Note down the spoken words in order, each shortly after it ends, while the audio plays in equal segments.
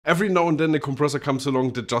Every now and then a compressor comes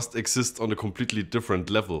along that just exists on a completely different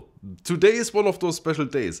level. Today is one of those special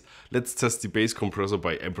days. Let's test the Bass Compressor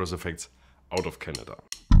by Empress Effects out of Canada.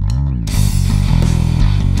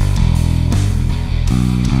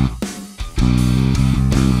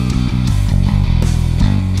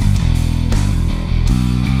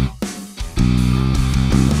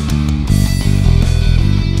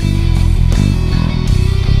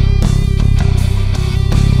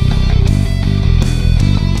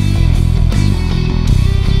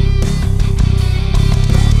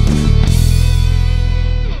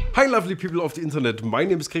 Hi lovely people of the internet, my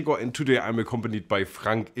name is Gregor and today I'm accompanied by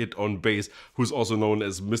Frank It on Bass, who's also known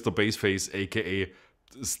as Mr. Bassface, aka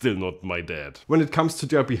still not my dad. When it comes to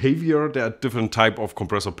their behavior, there are different type of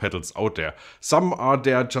compressor pedals out there. Some are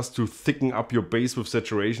there just to thicken up your bass with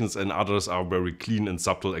saturations, and others are very clean and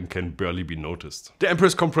subtle and can barely be noticed. The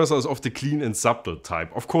Empress compressor is of the clean and subtle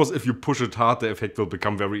type. Of course, if you push it hard, the effect will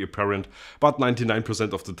become very apparent, but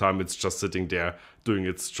 99% of the time it's just sitting there doing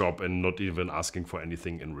its job and not even asking for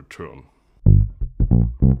anything in return.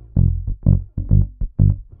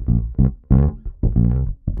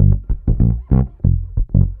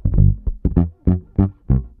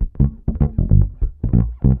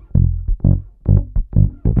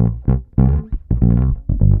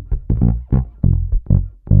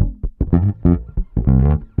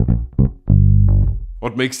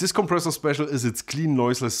 What makes this compressor special is its clean,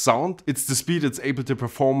 noiseless sound, it's the speed it's able to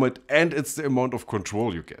perform at, and it's the amount of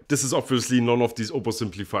control you get. This is obviously none of these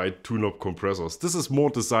oversimplified two-knob compressors. This is more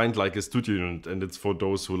designed like a studio unit, and it's for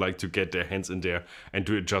those who like to get their hands in there and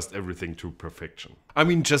to adjust everything to perfection. I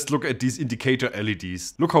mean, just look at these indicator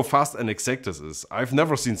LEDs. Look how fast and exact this is. I've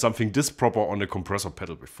never seen something this proper on a compressor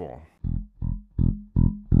pedal before.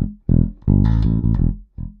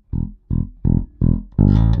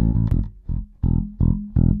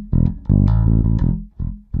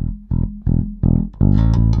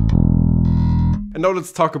 And now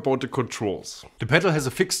let's talk about the controls. The pedal has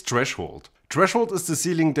a fixed threshold. Threshold is the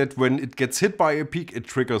ceiling that when it gets hit by a peak, it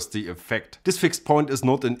triggers the effect. This fixed point is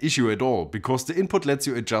not an issue at all, because the input lets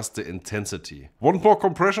you adjust the intensity. Want more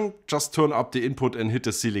compression? Just turn up the input and hit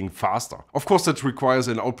the ceiling faster. Of course, that requires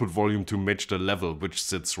an output volume to match the level, which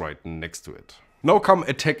sits right next to it. Now come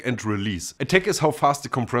attack and release. Attack is how fast the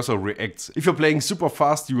compressor reacts. If you're playing super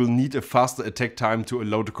fast, you will need a faster attack time to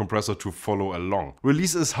allow the compressor to follow along.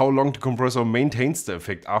 Release is how long the compressor maintains the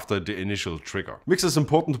effect after the initial trigger. Mix is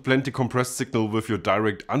important to blend the compressed signal with your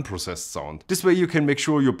direct unprocessed sound. This way you can make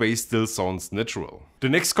sure your bass still sounds natural. The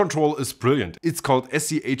next control is brilliant. It's called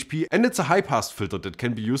SCHP and it's a high pass filter that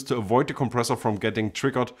can be used to avoid the compressor from getting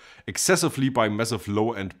triggered excessively by massive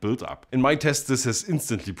low end buildup. In my test, this has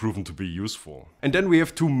instantly proven to be useful. And then we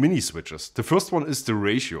have two mini switches. The first one is the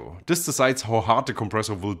ratio. This decides how hard the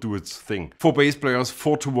compressor will do its thing. For bass players,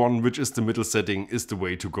 4:1, which is the middle setting, is the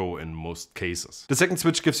way to go in most cases. The second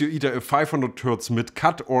switch gives you either a 500 Hz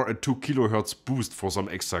mid-cut or a 2 kHz boost for some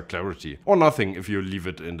extra clarity. Or nothing if you leave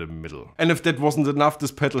it in the middle. And if that wasn't enough, this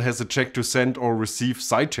pedal has a jack to send or receive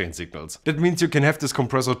sidechain signals. That means you can have this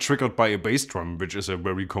compressor triggered by a bass drum, which is a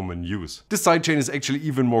very common use. This sidechain is actually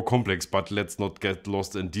even more complex, but let's not get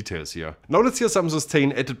lost in details here. Now let's hear some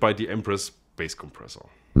sustain added by the Empress Bass Compressor.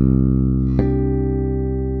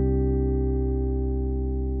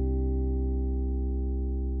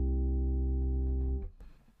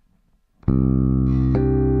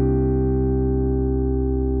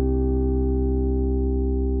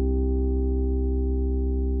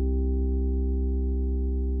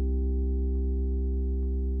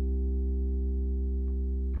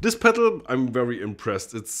 This pedal, I'm very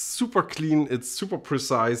impressed. It's super clean, it's super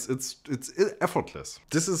precise, it's effortless.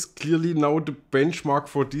 This is clearly now the benchmark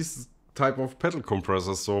for these type of pedal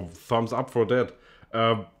compressors, so thumbs up for that.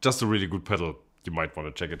 Just a really good pedal. You might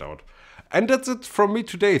want to check it out. And that's it from me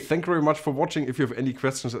today. Thank you very much for watching. If you have any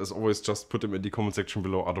questions, as always, just put them in the comment section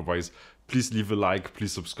below. Otherwise, please leave a like,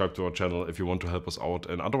 please subscribe to our channel if you want to help us out.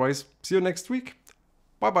 And otherwise, see you next week.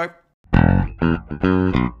 Bye bye.